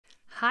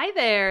Hi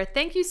there!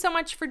 Thank you so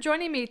much for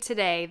joining me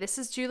today. This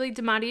is Julie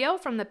DiMatteo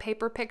from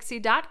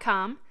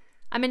thepaperpixie.com.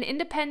 I'm an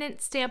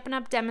independent Stampin'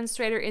 Up!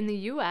 Demonstrator in the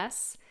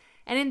US,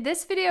 and in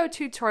this video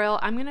tutorial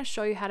I'm going to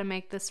show you how to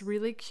make this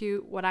really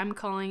cute, what I'm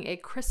calling a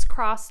Criss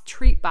Cross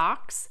Treat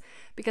Box,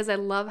 because I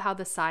love how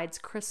the sides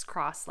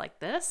crisscross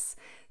like this.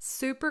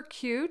 Super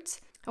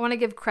cute. I want to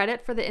give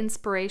credit for the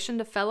inspiration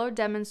to fellow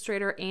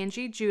demonstrator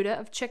Angie Juda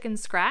of Chic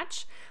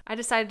Scratch. I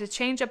decided to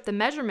change up the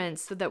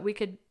measurements so that we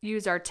could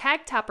use our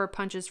tag topper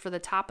punches for the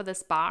top of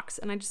this box,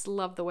 and I just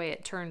love the way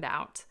it turned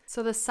out.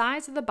 So the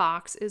size of the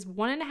box is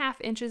 1.5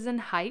 inches in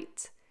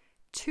height,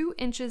 2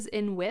 inches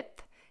in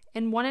width,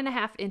 and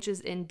 1.5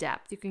 inches in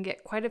depth. You can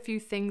get quite a few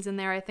things in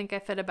there. I think I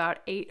fit about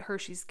 8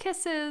 Hershey's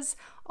Kisses,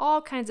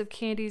 all kinds of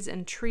candies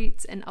and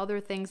treats and other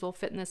things will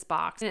fit in this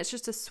box, and it's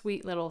just a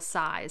sweet little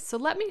size. So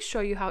let me show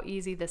you how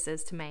easy this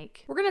is to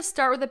make. We're gonna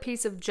start with a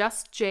piece of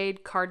Just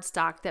Jade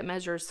cardstock that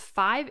measures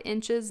 5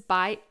 inches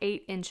by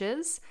 8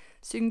 inches.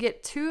 So you can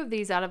get 2 of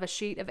these out of a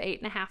sheet of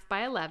 8.5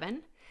 by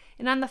 11.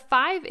 And on the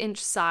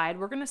 5-inch side,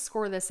 we're gonna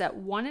score this at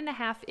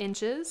 1.5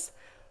 inches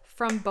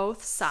from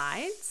both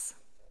sides.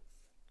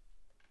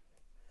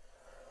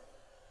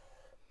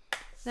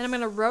 Then I'm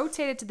going to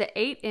rotate it to the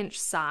 8-inch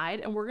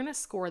side, and we're going to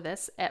score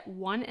this at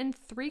 1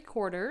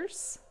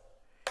 3/4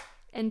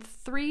 and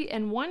 3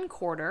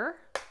 1/4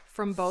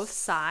 from both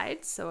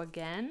sides. So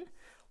again,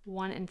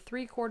 1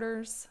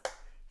 3/4,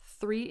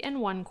 3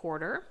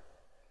 1/4.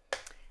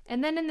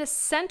 And then in the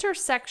center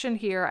section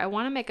here, I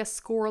want to make a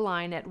score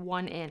line at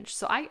 1 inch.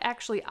 So I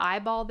actually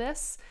eyeball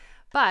this,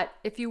 but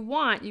if you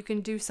want, you can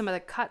do some of the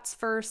cuts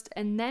first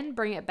and then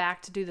bring it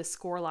back to do the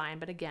score line.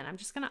 But again, I'm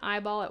just going to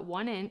eyeball at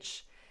 1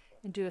 inch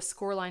and do a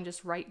score line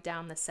just right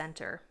down the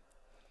center.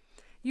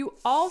 You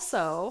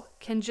also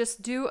can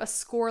just do a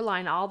score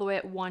line all the way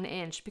at 1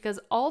 inch,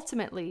 because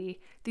ultimately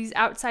these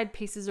outside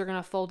pieces are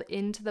going to fold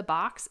into the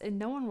box and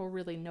no one will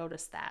really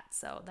notice that.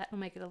 So that will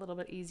make it a little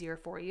bit easier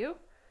for you.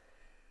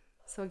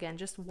 So again,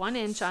 just 1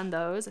 inch on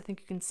those. I think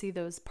you can see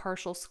those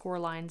partial score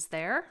lines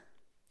there.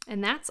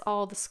 And that's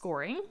all the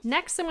scoring.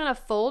 Next, I'm going to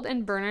fold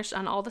and burnish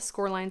on all the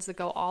score lines that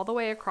go all the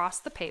way across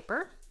the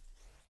paper.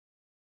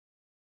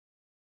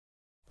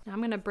 Now I'm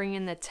going to bring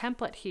in the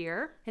template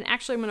here, and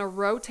actually I'm going to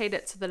rotate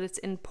it so that it's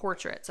in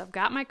portrait. So I've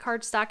got my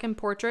cardstock in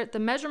portrait. The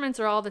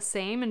measurements are all the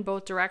same in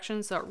both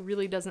directions, so it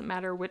really doesn't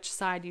matter which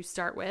side you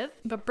start with.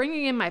 But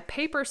bringing in my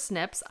paper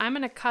snips, I'm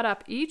going to cut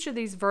up each of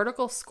these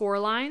vertical score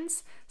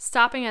lines,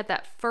 stopping at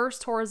that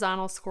first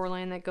horizontal score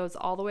line that goes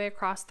all the way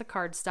across the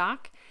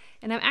cardstock.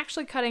 And I'm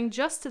actually cutting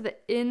just to the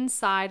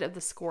inside of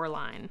the score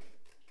line.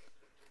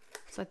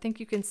 So I think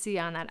you can see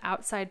on that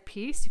outside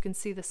piece, you can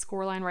see the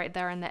score line right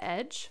there on the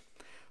edge.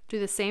 Do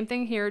the same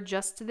thing here,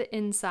 just to the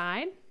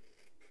inside,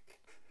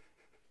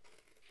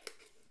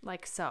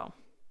 like so. I'm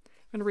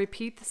going to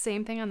repeat the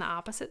same thing on the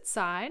opposite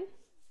side.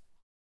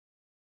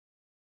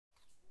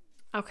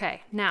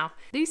 Okay, now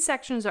these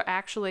sections are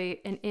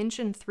actually 1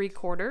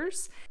 3/4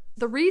 inches.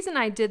 The reason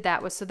I did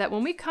that was so that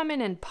when we come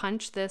in and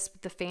punch this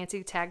with the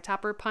fancy tag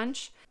topper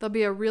punch, there'll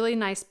be a really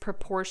nice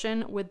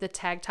proportion with the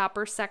tag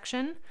topper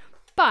section,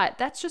 but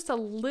that's just a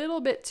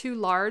little bit too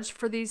large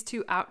for these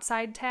 2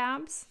 outside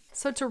tabs.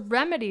 So to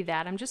remedy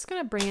that, I'm just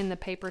going to bring in the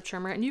paper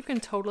trimmer, and you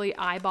can totally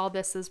eyeball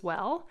this as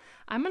well.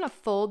 I'm going to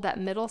fold that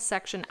middle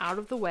section out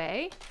of the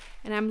way,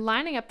 and I'm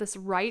lining up this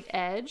right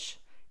edge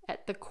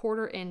at the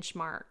 1/4 inch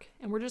mark.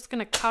 And we're just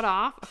going to cut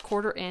off a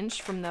 1/4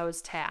 inch from those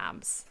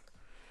tabs.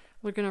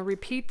 We're going to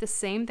repeat the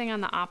same thing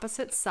on the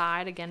opposite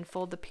side. Again,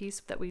 fold the piece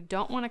that we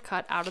don't want to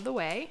cut out of the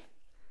way.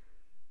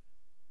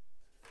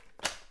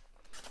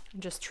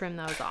 And just trim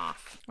those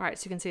off. All right,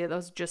 so you can see that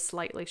those are just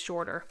slightly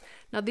shorter.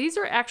 Now these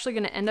are actually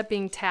going to end up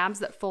being tabs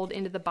that fold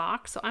into the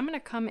box, so I'm going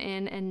to come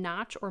in and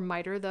notch or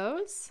miter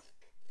those,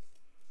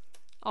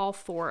 all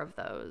 4 of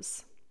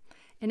those.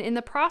 And in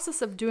the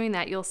process of doing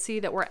that, you'll see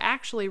that we're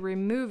actually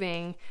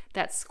removing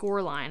that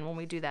score line when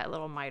we do that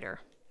little miter.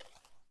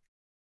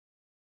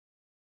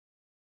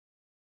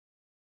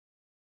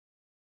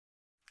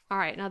 All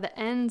right, now the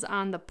ends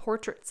on the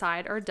portrait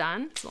side are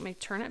done, so let me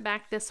turn it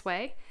back this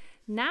way.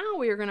 Now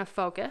we are going to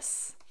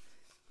focus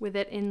with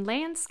it in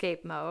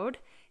landscape mode,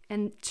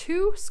 and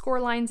 2 score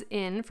lines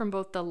in from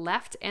both the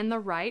left and the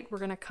right. We're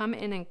going to come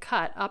in and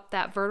cut up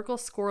that vertical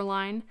score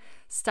line,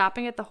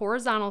 stopping at the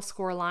horizontal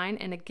score line,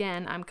 and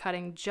again I'm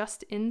cutting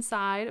just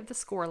inside of the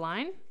score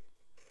line.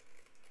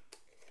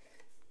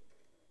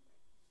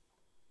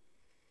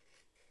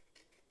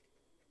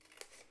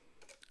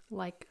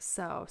 Like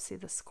so. See,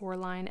 the score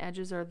line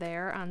edges are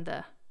there on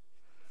the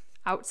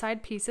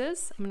outside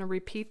pieces. I'm going to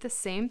repeat the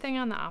same thing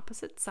on the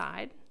opposite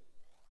side,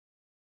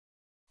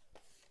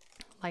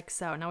 like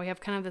so. Now we have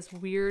kind of this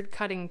weird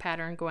cutting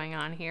pattern going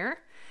on here,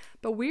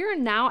 but we are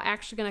now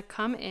actually going to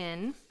come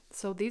in.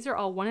 So these are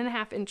all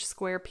 1.5 inch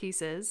square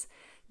pieces.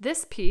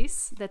 This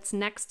piece that's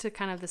next to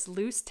kind of this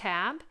loose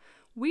tab,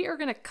 we are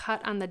going to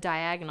cut on the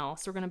diagonal.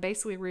 So we're going to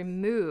basically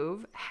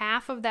remove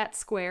half of that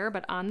square,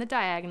 but on the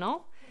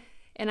diagonal.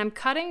 And I'm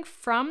cutting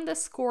from the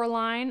score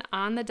line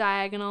on the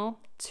diagonal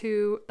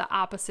to the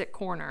opposite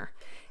corner.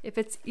 If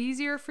it's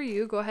easier for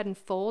you, go ahead and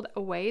fold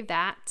away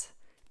that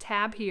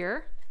tab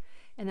here.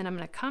 And then I'm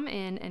going to come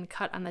in and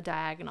cut on the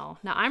diagonal.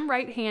 Now I'm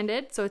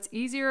right-handed, so it's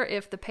easier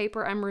if the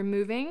paper I'm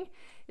removing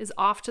is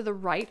off to the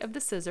right of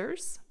the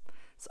scissors.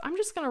 So I'm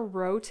just going to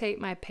rotate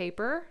my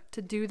paper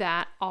to do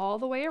that all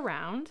the way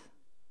around.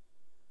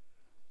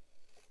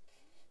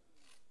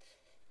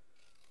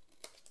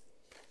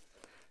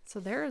 So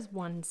there is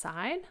one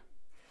side.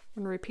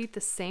 I'm going to repeat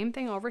the same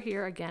thing over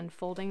here, again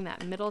folding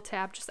that middle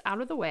tab just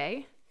out of the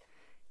way,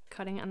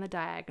 cutting on the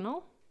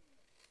diagonal.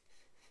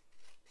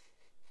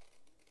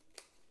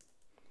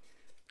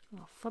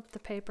 I'll flip the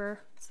paper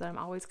so that I'm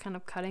always kind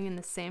of cutting in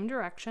the same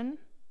direction.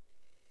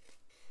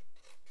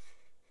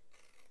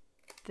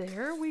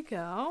 There we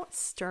go. It's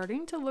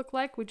starting to look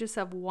like we just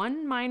have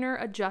one minor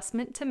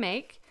adjustment to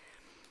make.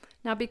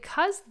 Now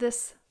because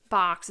this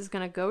box is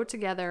going to go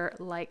together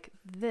like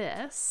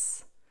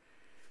this,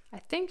 I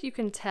think you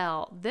can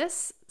tell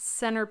this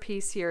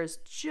centerpiece here is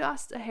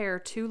just a hair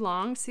too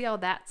long. See how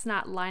that's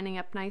not lining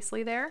up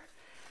nicely there?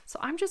 So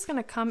I'm just going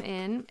to come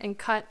in and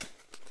cut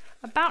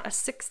about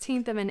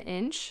 1/16 of an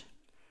inch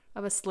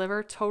of a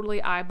sliver,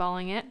 totally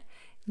eyeballing it.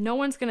 No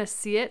one's going to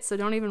see it, so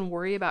don't even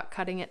worry about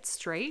cutting it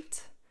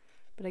straight.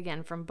 But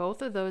again, from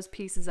both of those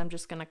pieces, I'm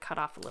just going to cut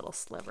off a little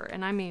sliver.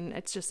 And I mean,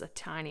 it's just a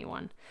tiny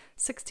one,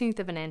 1/16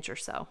 of an inch or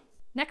so.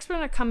 Next, we're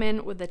going to come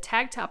in with the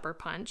tag topper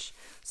punch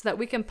so that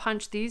we can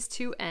punch these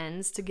two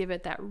ends to give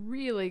it that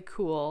really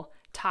cool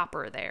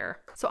topper there.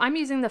 So I'm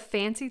using the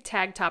fancy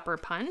tag topper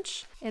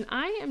punch, and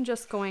I am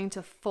just going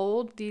to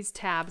fold these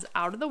tabs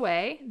out of the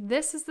way.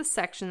 This is the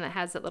section that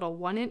has that little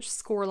 1-inch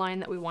score line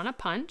that we want to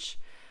punch.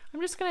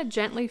 I'm just going to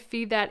gently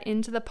feed that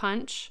into the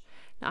punch.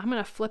 Now I'm going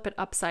to flip it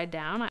upside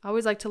down. I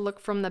always like to look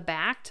from the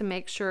back to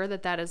make sure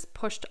that that is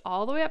pushed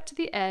all the way up to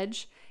the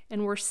edge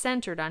and we're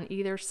centered on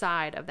either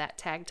side of that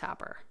tag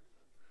topper.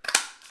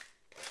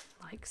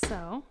 Like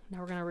so. Now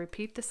we're going to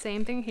repeat the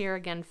same thing here,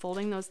 again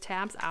folding those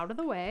tabs out of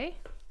the way,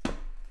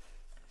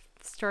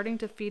 starting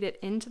to feed it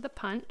into the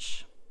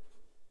punch,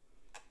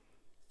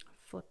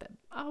 flip it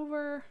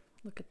over,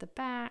 look at the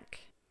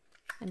back,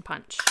 and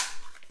punch.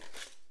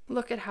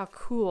 Look at how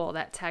cool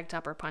that tag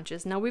topper punch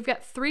is. Now we've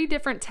got 3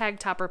 different tag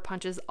topper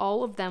punches.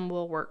 All of them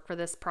will work for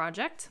this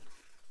project.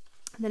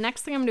 The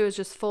next thing I'm going to do is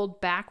just fold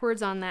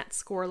backwards on that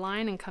score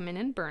line and come in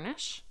and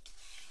burnish.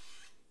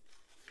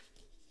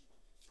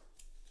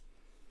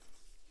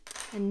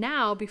 And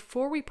now,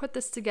 before we put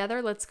this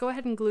together, let's go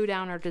ahead and glue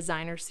down our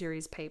designer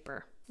series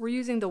paper. We're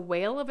using the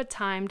Whale of a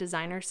Time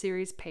designer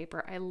series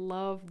paper. I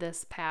love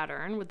this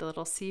pattern with the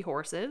little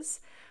seahorses.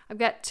 I've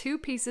got 2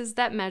 pieces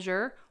that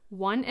measure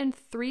 1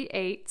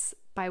 3/8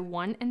 by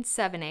 1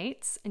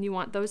 7/8, and you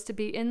want those to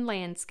be in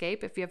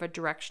landscape if you have a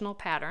directional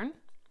pattern.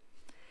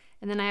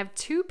 And then I have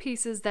 2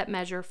 pieces that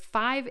measure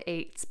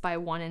 5/8 by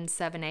 1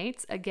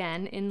 7/8,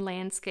 again in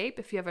landscape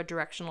if you have a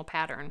directional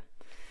pattern.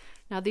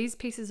 Now these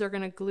pieces are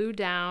going to glue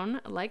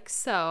down like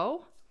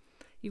so.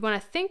 You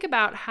want to think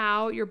about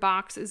how your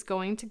box is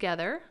going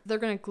together. They're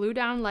going to glue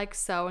down like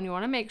so, and you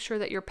want to make sure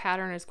that your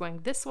pattern is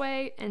going this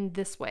way and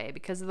this way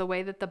because of the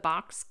way that the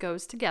box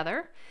goes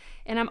together.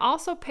 And I'm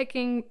also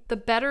picking the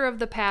better of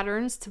the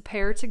patterns to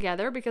pair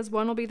together because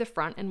one will be the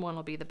front and one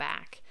will be the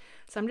back.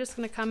 So I'm just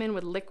going to come in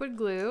with liquid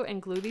glue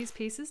and glue these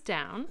pieces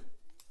down.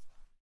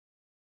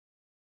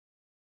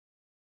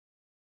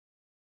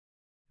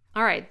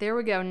 All right, there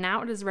we go.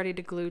 Now it is ready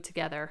to glue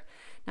together.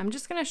 Now I'm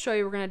just going to show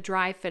you, we're going to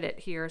dry fit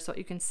it here so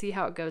you can see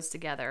how it goes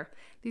together.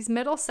 These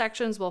middle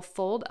sections will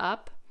fold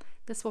up.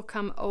 This will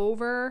come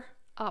over,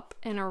 up,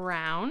 and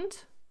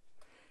around.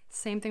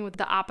 Same thing with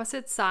the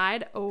opposite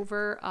side,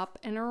 over, up,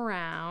 and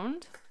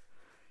around.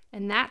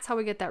 And that's how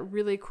we get that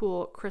really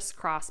cool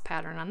crisscross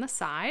pattern on the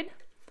side.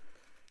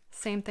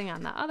 Same thing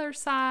on the other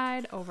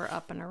side, over,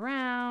 up, and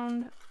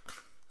around.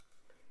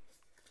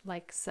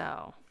 Like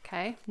so,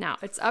 okay? Now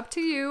it's up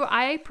to you.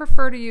 I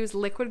prefer to use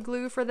liquid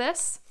glue for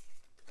this.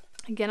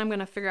 Again, I'm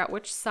gonna figure out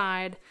which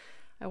side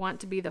I want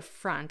to be the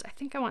front. I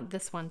think I want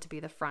this one to be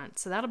the front.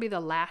 So that'll be the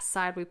last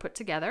side we put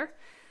together.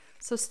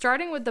 So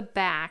starting with the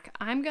back,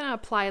 I'm gonna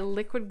apply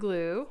liquid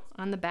glue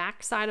on the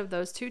back side of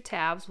those 2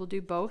 tabs. We'll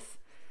do both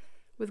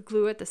with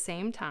glue at the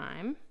same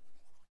time.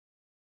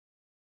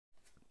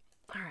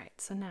 All right,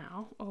 so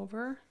now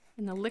over,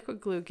 and the liquid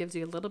glue gives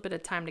you a little bit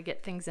of time to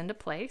get things into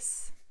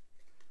place.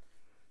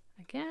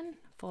 Again,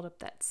 fold up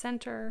that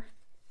center,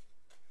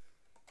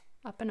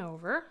 up and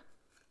over.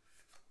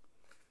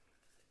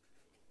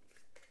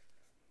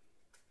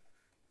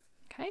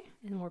 Okay,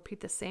 and we'll repeat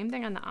the same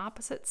thing on the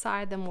opposite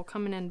side, then we'll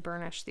come in and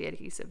burnish the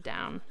adhesive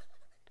down.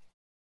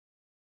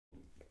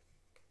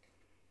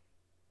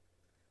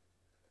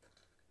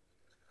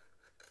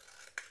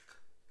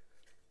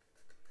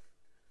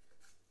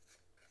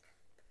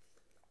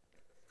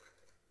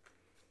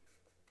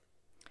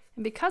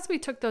 And because we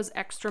took those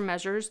extra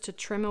measures to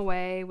trim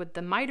away with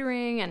the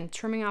mitering and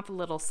trimming off a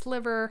little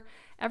sliver,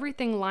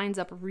 everything lines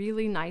up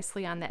really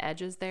nicely on the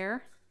edges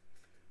there.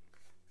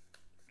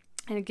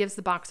 And it gives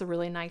the box a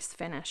really nice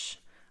finish.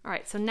 All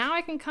right, so now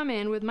I can come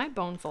in with my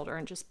bone folder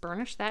and just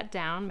burnish that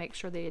down, make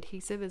sure the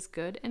adhesive is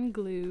good and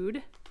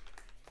glued.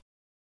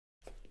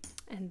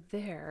 And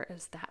there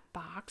is that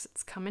box.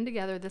 It's coming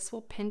together. This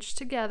will pinch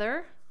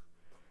together.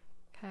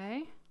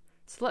 Okay,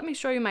 so let me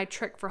show you my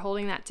trick for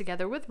holding that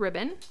together with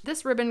ribbon.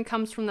 This ribbon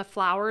comes from the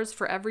Flowers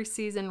for Every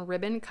Season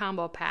ribbon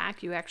combo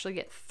pack. You actually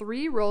get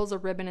 3 rolls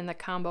of ribbon in the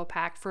combo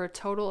pack for a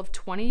total of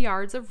 20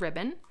 yards of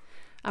ribbon.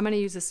 I'm going to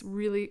use this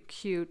really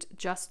cute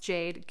Just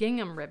Jade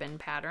gingham ribbon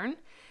pattern,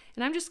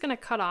 and I'm just going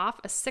to cut off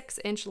a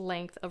 6-inch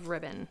length of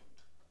ribbon.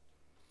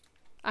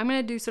 I'm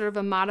going to do sort of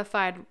a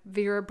modified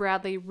Vera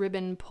Bradley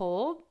ribbon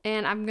pull,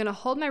 and I'm going to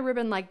hold my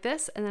ribbon like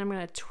this, and then I'm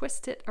going to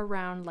twist it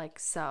around like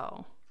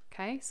so.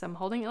 Okay, so I'm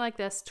holding it like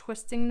this,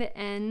 twisting the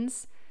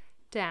ends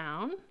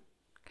down.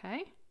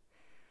 Okay,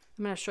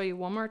 I'm going to show you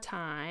one more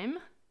time.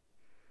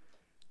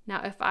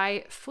 Now, if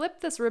I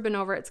flip this ribbon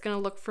over, it's going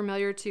to look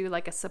familiar to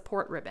like a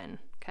support ribbon.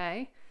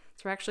 Okay,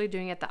 so we're actually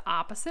doing it the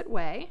opposite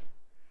way.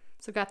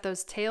 So got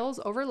those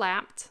tails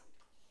overlapped.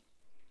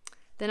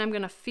 Then I'm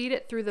going to feed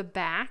it through the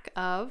back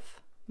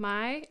of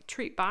my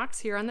treat box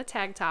here on the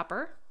tag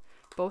topper,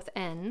 both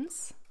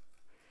ends.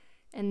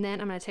 And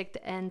then I'm going to take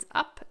the ends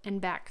up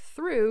and back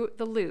through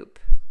the loop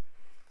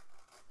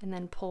and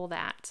then pull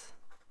that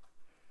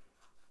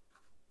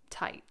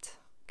tight.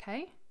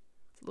 Okay,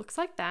 so it looks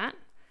like that.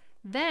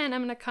 Then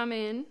I'm going to come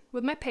in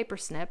with my paper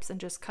snips and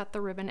just cut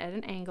the ribbon at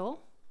an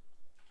angle.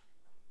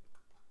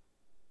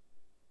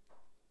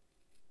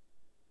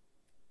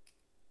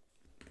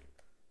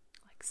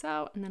 Like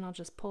so, and then I'll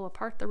just pull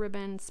apart the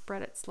ribbon,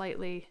 spread it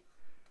slightly,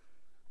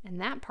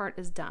 and that part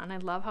is done. I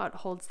love how it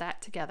holds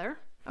that together.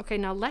 Okay,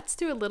 now let's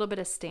do a little bit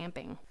of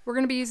stamping. We're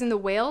going to be using the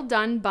Whale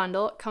Done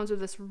bundle. It comes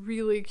with this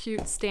really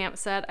cute stamp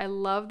set. I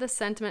love the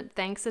sentiment,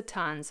 thanks a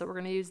ton. So we're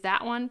going to use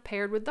that one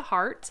paired with the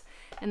heart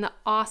and the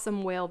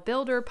awesome whale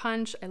builder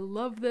punch. I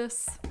love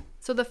this.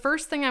 So the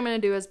first thing I'm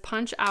going to do is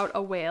punch out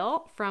a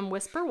whale from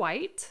Whisper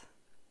White.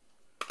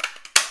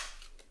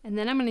 And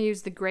then I'm going to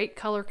use the great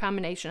color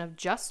combination of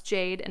Just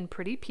Jade and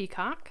Pretty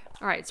Peacock.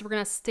 All right, so we're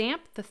going to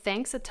stamp the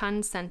thanks a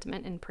ton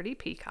sentiment in Pretty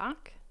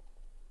Peacock.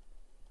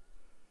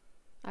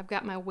 I've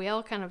got my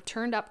whale kind of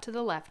turned up to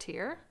the left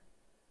here.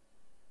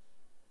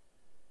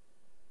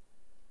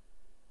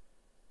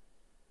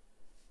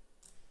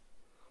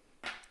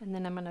 And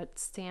then I'm going to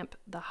stamp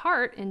the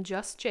heart in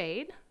Just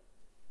Jade.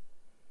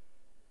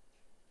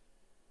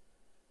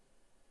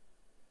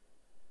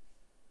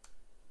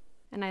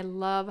 And I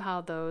love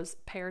how those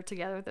pair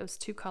together, those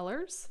two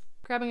colors.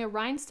 Grabbing a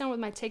rhinestone with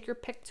my Take Your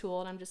Pick tool,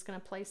 and I'm just going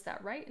to place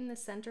that right in the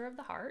center of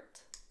the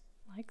heart.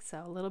 Like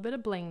so, a little bit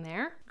of bling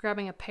there.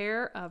 Grabbing a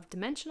pair of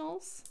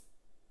dimensionals.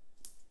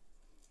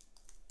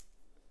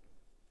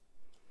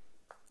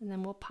 And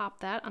then we'll pop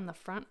that on the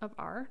front of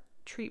our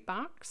treat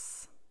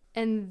box.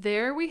 And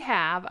there we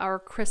have our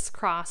Criss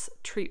Cross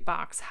Treat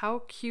Box.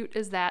 How cute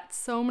is that?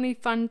 So many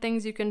fun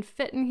things you can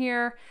fit in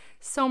here.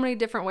 So many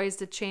different ways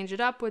to change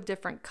it up with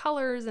different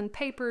colors and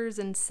papers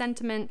and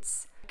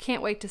sentiments.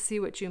 Can't wait to see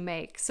what you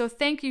make. So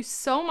thank you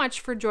so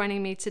much for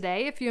joining me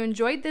today. If you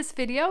enjoyed this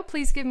video,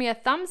 please give me a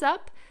thumbs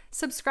up.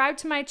 Subscribe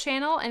to my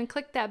channel and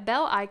click that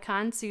bell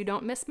icon so you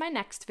don't miss my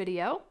next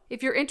video.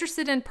 If you're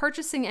interested in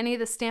purchasing any of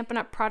the Stampin'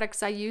 Up!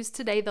 Products I used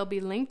today, they'll be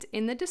linked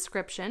in the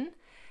description.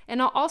 And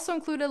I'll also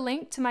include a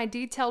link to my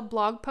detailed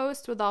blog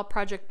post with all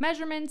project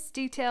measurements,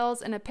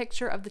 details, and a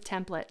picture of the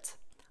template.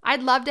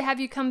 I'd love to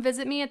have you come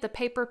visit me at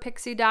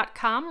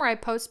thepaperpixie.com, where I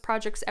post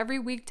projects every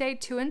weekday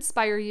to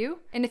inspire you.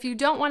 And if you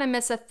don't want to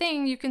miss a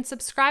thing, you can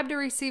subscribe to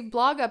receive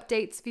blog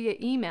updates via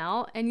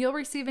email, and you'll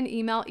receive an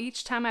email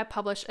each time I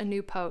publish a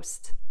new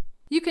post.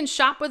 You can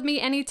shop with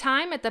me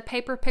anytime at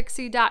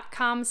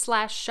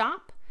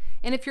thepaperpixie.com/shop.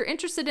 And if you're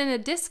interested in a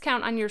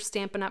discount on your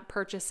Stampin' Up!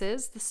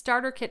 Purchases, the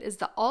starter kit is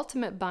the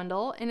ultimate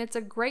bundle, and it's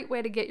a great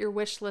way to get your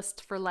wish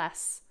list for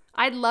less.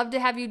 I'd love to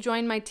have you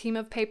join my team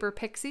of Paper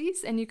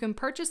Pixies, and you can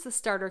purchase the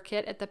starter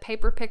kit at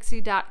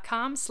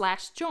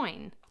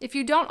thepaperpixie.com/join. If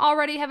you don't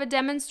already have a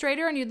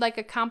demonstrator and you'd like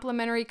a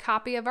complimentary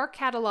copy of our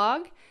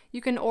catalog,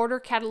 you can order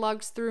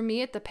catalogs through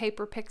me at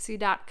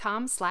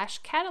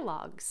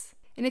thepaperpixie.com/catalogs.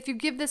 And if you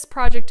give this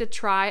project a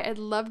try, I'd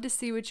love to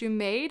see what you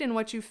made and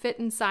what you fit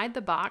inside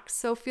the box,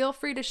 so feel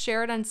free to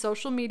share it on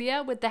social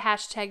media with the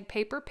hashtag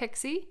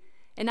 #PaperPixie,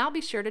 and I'll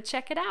be sure to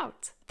check it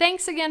out.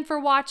 Thanks again for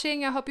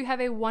watching. I hope you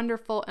have a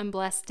wonderful and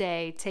blessed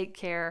day. Take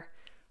care.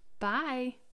 Bye.